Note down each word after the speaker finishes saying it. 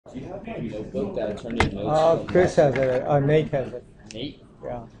Do you have my notebook that I turned in notes? Chris has it. Nate has it. Nate?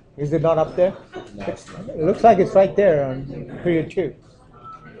 Yeah. Is it not up there? No, it's not. It looks like it's right there on period 2.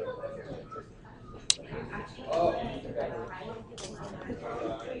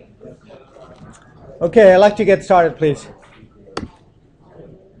 Okay, I'd like to get started, please.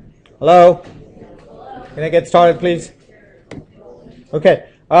 Hello? Can I get started, please? Okay.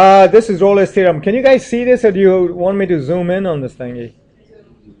 This is Rolle's theorem. Can you guys see this, or do you want me to zoom in on this thingy?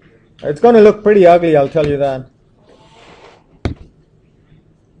 It's going to look pretty ugly, I'll tell you that.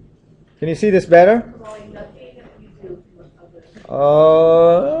 Can you see this better?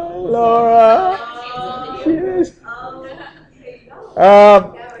 Oh, Laura. Yes.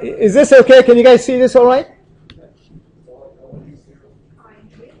 Is this okay? Can you guys see this all right?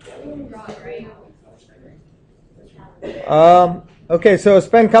 Okay, so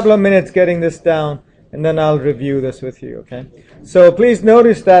spend a couple of minutes getting this down, and then I'll review this with you, okay? So please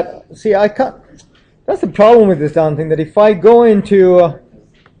notice that, see, I can't, that's the problem with this down thing, that if I go into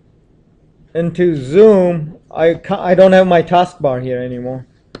Zoom, I don't have my taskbar here anymore.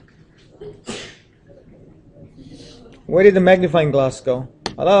 Where did the magnifying glass go?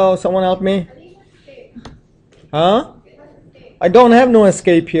 Hello, someone help me? Huh? I don't have no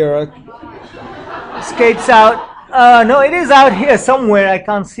escape here. Escape's out. No, it is out here somewhere. I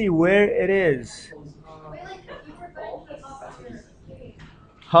can't see where it is.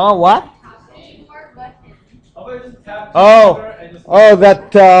 Huh? What? Oh,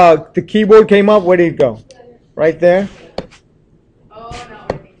 that the keyboard came up. Where did it go? Right there. Oh no.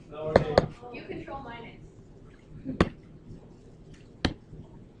 You control minus.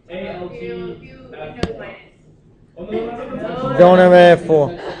 You Windows minus. Don't have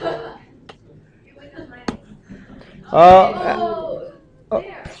F4.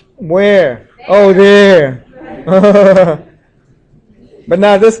 Where? Oh, there. But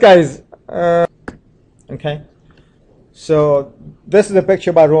now this guy's okay. So this is a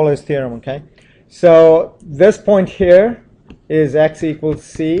picture about Rolle's theorem. Okay. So this point here is x equals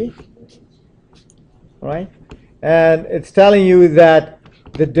c, right? And it's telling you that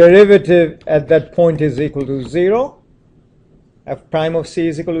the derivative at that point is equal to 0. F prime of c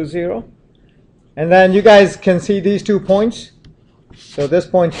is equal to 0. And then you guys can see these 2 points. So this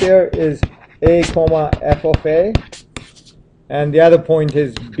point here is a comma f of a, and the other point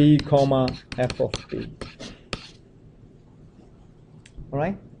is b comma f of b. All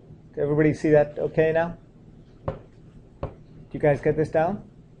right? Everybody see that okay now? Do you guys get this down?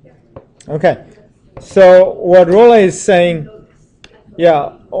 Okay. So what Rolle is saying,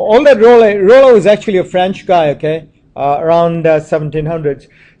 yeah, all that Rolle was actually a French guy, okay, around 1700s.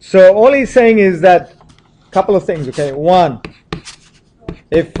 So all he's saying is that a couple of things, okay. One,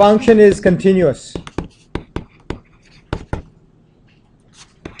 if function is continuous.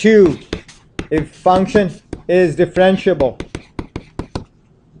 2, if function is differentiable.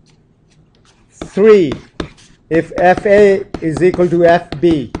 3, if fa is equal to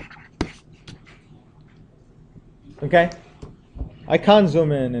fb. Okay? I can't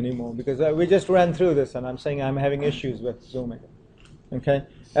zoom in anymore because we just ran through this and I'm saying I'm having issues with zooming. Okay?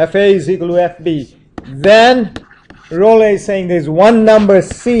 Fa is equal to fb. Then Rolle is saying there's one number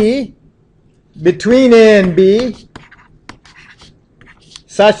c between a and b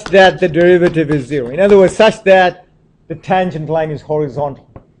such that the derivative is 0. In other words, such that the tangent line is horizontal.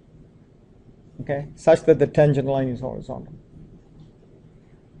 Okay? Such that the tangent line is horizontal.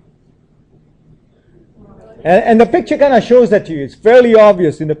 And the picture kind of shows that to you. It's fairly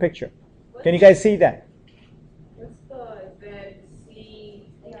obvious in the picture. Can you guys see that?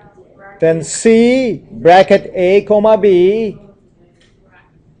 Then C bracket A comma B,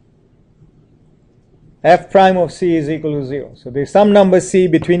 f prime of C is equal to 0. So there's some number C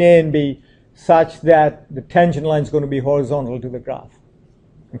between A and B such that the tangent line is going to be horizontal to the graph.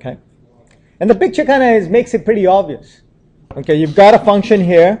 Okay? And the picture kind of makes it pretty obvious. Okay, you've got a function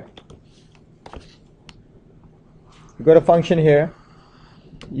here. You've got a function here.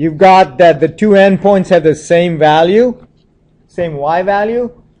 You've got that the two endpoints have the same value, same y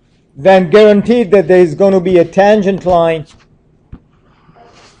value. Then guaranteed that there is going to be a tangent line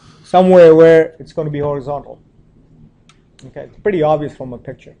somewhere where it's going to be horizontal. Okay, it's pretty obvious from a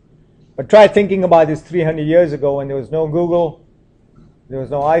picture. But try thinking about this 300 years ago when there was no Google, there was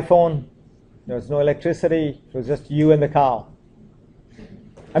no iPhone, there was no electricity. It was just you and the cow.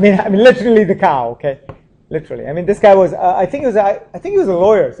 I mean literally the cow. Okay, literally. I mean, this guy was. I think he was a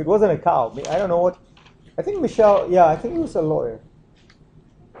lawyer. So it wasn't a cow. I don't know what. I think Michelle. Yeah, I think he was a lawyer.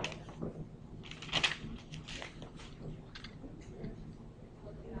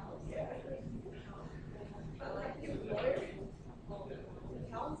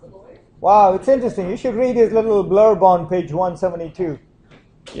 Wow, it's interesting. You should read his little blurb on page 172.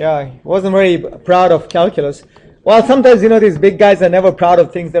 Yeah, he wasn't very proud of calculus. Well, sometimes, these big guys are never proud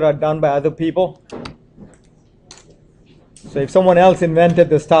of things that are done by other people. So if someone else invented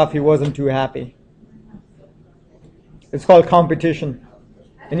the stuff, he wasn't too happy. It's called competition.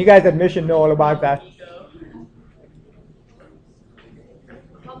 And you guys at Mission know all about that.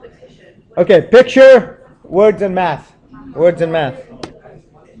 Okay, picture, words and math. Words and math.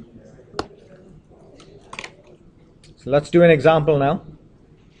 So let's do an example now.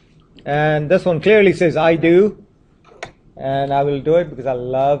 And this one clearly says I do. And I will do it because I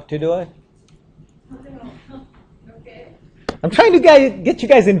love to do it. I'm trying to get you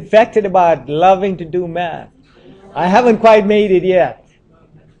guys infected about loving to do math. I haven't quite made it yet.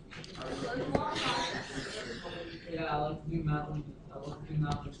 Yeah, I love to do math. I love to do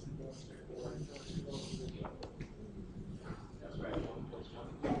math.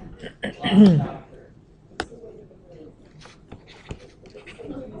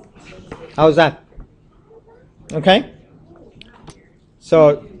 How's that? Okay.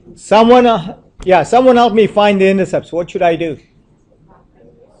 So someone help me find the intercepts. What should I do?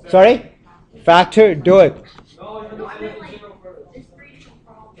 Sorry? Factor, do it.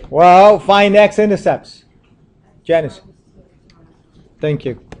 Well, find x-intercepts. Janice. Thank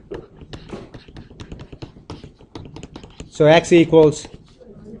you. So x equals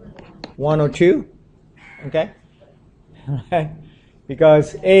 1 or 2. Okay?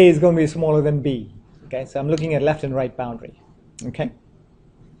 Because A is going to be smaller than B. Okay? So I'm looking at left and right boundary. Okay?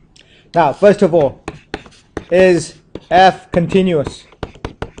 Now, first of all, is f continuous?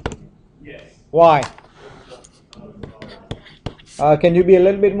 Yes. Why? Can you be a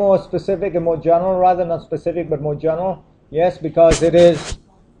little bit more specific and more general rather than specific but more general? Yes, because it is.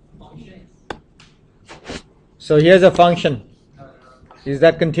 So here's a function. Is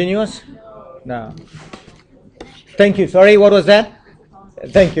that continuous? No. Thank you. Sorry, what was that?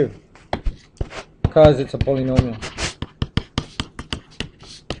 Thank you. Because it's a polynomial.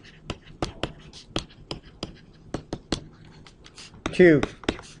 Two.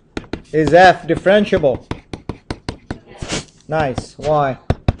 Is f differentiable? Nice. Why?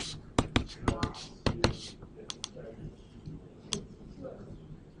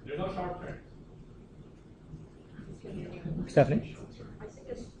 There's no sharp turn. Stephanie?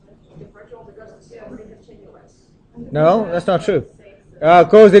 No, that's not true.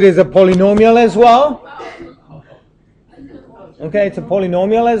 Because it is a polynomial as well. Okay, it's a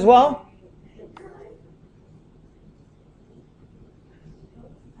polynomial as well.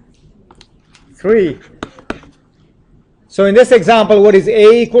 Three. So in this example, what is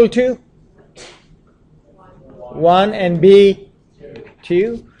A equal to? 1 and B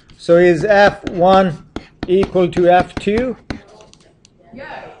 2. So is F1 equal to F2?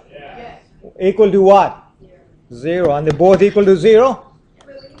 Yes. Equal to what? 0. And they both equal to 0?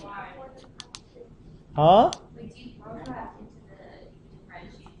 Huh?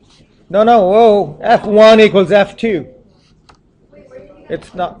 No, whoa. F1 equals F2.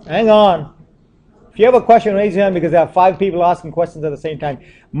 It's not. Hang on. If you have a question, raise your hand because there are 5 people asking questions at the same time.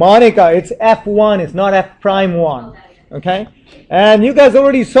 Monica, it's F1, it's not F prime 1. Okay? And you guys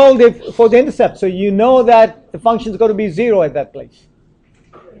already solved it for the intercept, so you know that the function is going to be 0 at that place.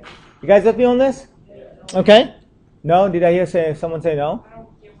 You guys with me on this? Okay? No? Did I hear someone say no? I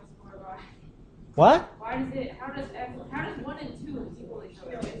don't get what's going on. What? Why does it? How does 1 and 2 equal each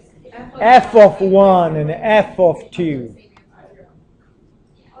other? F of 1 and F of 2.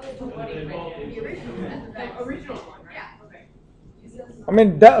 The original one, right? Yeah. Okay. I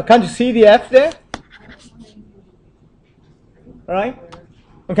mean, can't you see the F there? Alright?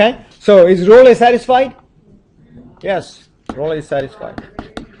 Okay? So, is rolle satisfied? Yes, rolle is satisfied.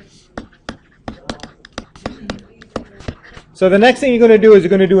 So, the next thing you're going to do is you're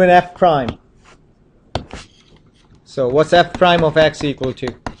going to do an F prime. So, what's F prime of x equal to?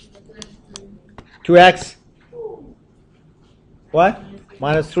 2x. What?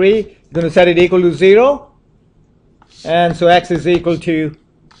 Minus 3. You're going to set it equal to 0. And so x is equal to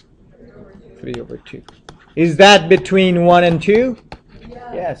 3 over 2. Is that between 1 and 2?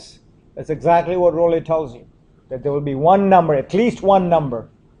 Yeah. Yes. That's exactly what rolle tells you. That there will be one number, at least one number.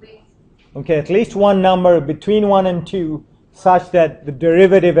 Okay, at least one number between 1 and 2 such that the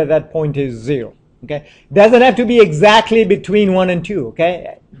derivative at that point is 0. Okay? Doesn't have to be exactly between 1 and 2.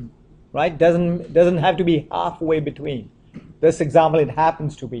 Okay? Right? Doesn't have to be halfway between. This example, it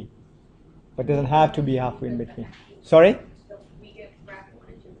happens to be. But doesn't have to be halfway in between. Sorry? So we get bracket 1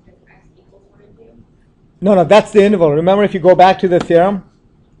 and 2 because x equals 1 and 2? No, that's the interval. Remember, if you go back to the theorem.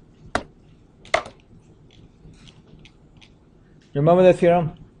 Remember the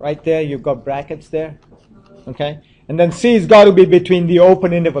theorem? right there. You've got brackets there. Okay? And then C has got to be between the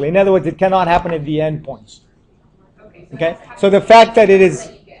open interval. In other words, it cannot happen at the endpoints. Okay? So the fact that it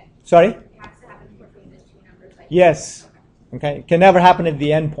is... Sorry? It has to happen between these two numbers. Yes. Okay? It can never happen at the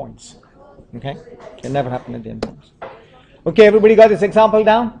endpoints. Okay? It can never happen at the endpoints. Okay, everybody got this example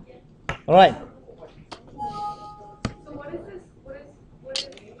down? All right. So what is this? What is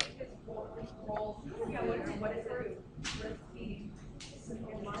this role? Yeah, what is it?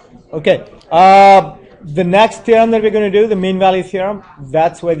 Okay. The next theorem that we're going to do, the mean value theorem,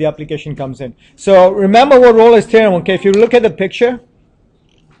 that's where the application comes in. So remember what Rolle's theorem, okay, if you look at the picture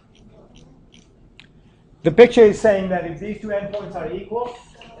is saying that if these two endpoints are equal,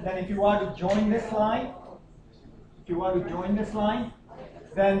 and then if you want to join this line,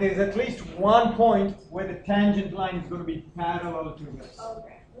 then there's at least one point where the tangent line is going to be parallel to this.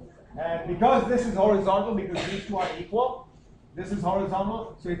 And because this is horizontal, because these two are equal, this is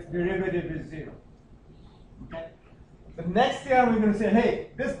horizontal, so its derivative is 0. Okay. The next theorem we're going to say, hey,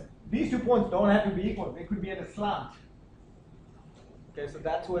 these 2 points don't have to be equal. They could be at a slant. Okay, so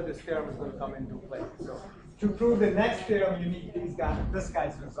that's where this theorem is going to come into play. So to prove the next theorem, you need this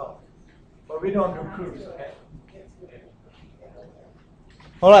guy's result. But we don't do proofs, okay?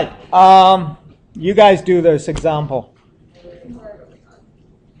 All right. You guys do this example.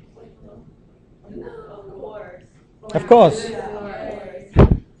 Of course.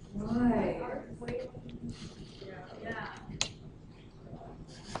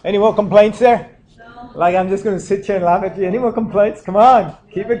 Any more complaints there? No. Like I'm just going to sit here and laugh at you. Any more complaints? Come on.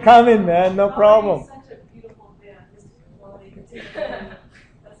 Keep it coming, man. No problem. Such a beautiful band.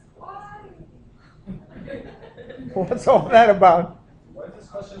 What's all that about? Why is this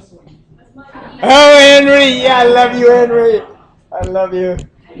question so easy? Oh, Henry. Yeah, I love you, Henry. I love you.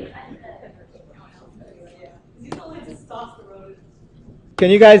 Can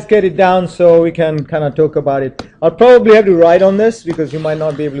you guys get it down so we can kind of talk about it? I'll probably have to write on this because you might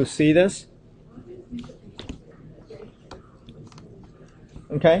not be able to see this.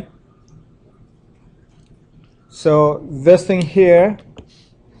 Okay? So this thing here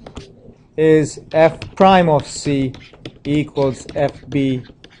is f prime of C equals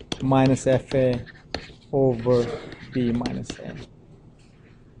fb minus fa over b minus a.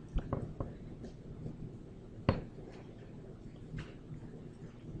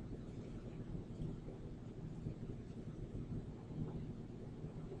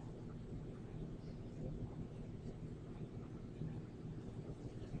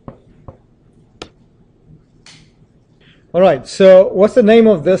 All right, so what's the name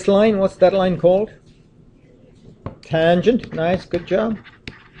of this line? What's that line called? Tangent. Nice, good job.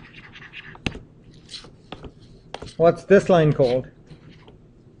 What's this line called?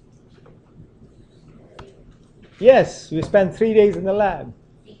 Yes, we spent 3 days in the lab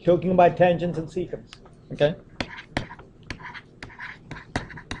talking about tangents and secants. Okay?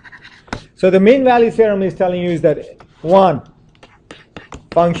 So the mean value theorem is telling you is that 1,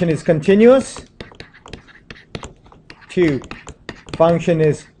 function is continuous. 2, function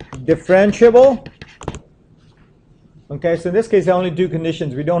is differentiable. Okay, so in this case, there are only 2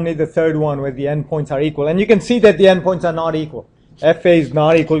 conditions. We don't need the third one where the endpoints are equal. And you can see that the endpoints are not equal. FA is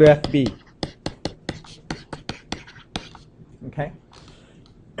not equal to FB. Okay.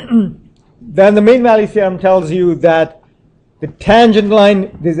 Then the mean value theorem tells you that the tangent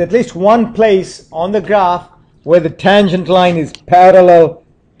line, there's at least one place on the graph where the tangent line is parallel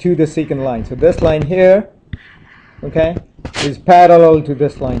to the secant line. So this line here, okay, is parallel to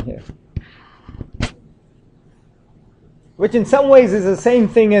this line here. Which in some ways is the same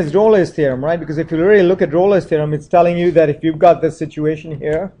thing as Rolle's theorem, right? Because if you really look at Rolle's theorem, it's telling you that if you've got this situation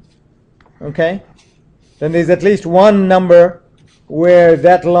here, okay, then there's at least one number where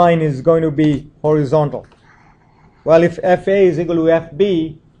that line is going to be horizontal. Well, if FA is equal to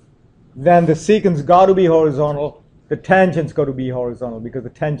FB, then the secant's got to be horizontal, the tangent's got to be horizontal because the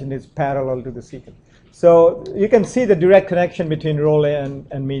tangent is parallel to the secant. So you can see the direct connection between Rolle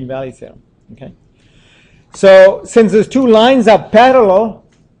and mean value theorem. Okay. So since these 2 lines are parallel,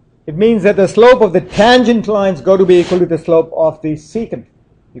 it means that the slope of the tangent lines got to be equal to the slope of the secant.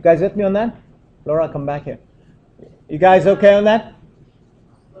 You guys with me on that? Laura, come back here. You guys okay on that?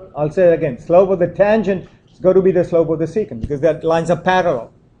 I'll say it again. Slope of the tangent is got to be the slope of the secant because the lines are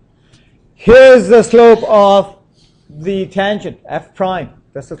parallel. Here's the slope of the tangent, f prime.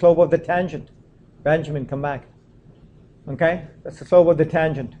 That's the slope of the tangent. Benjamin, come back. Okay? That's the slope of the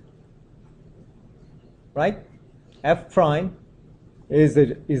tangent. Right? F prime is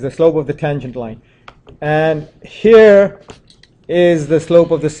the slope of the tangent line. And here is the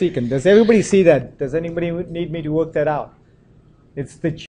slope of the secant. Does everybody see that? Does anybody need me to work that out? It's the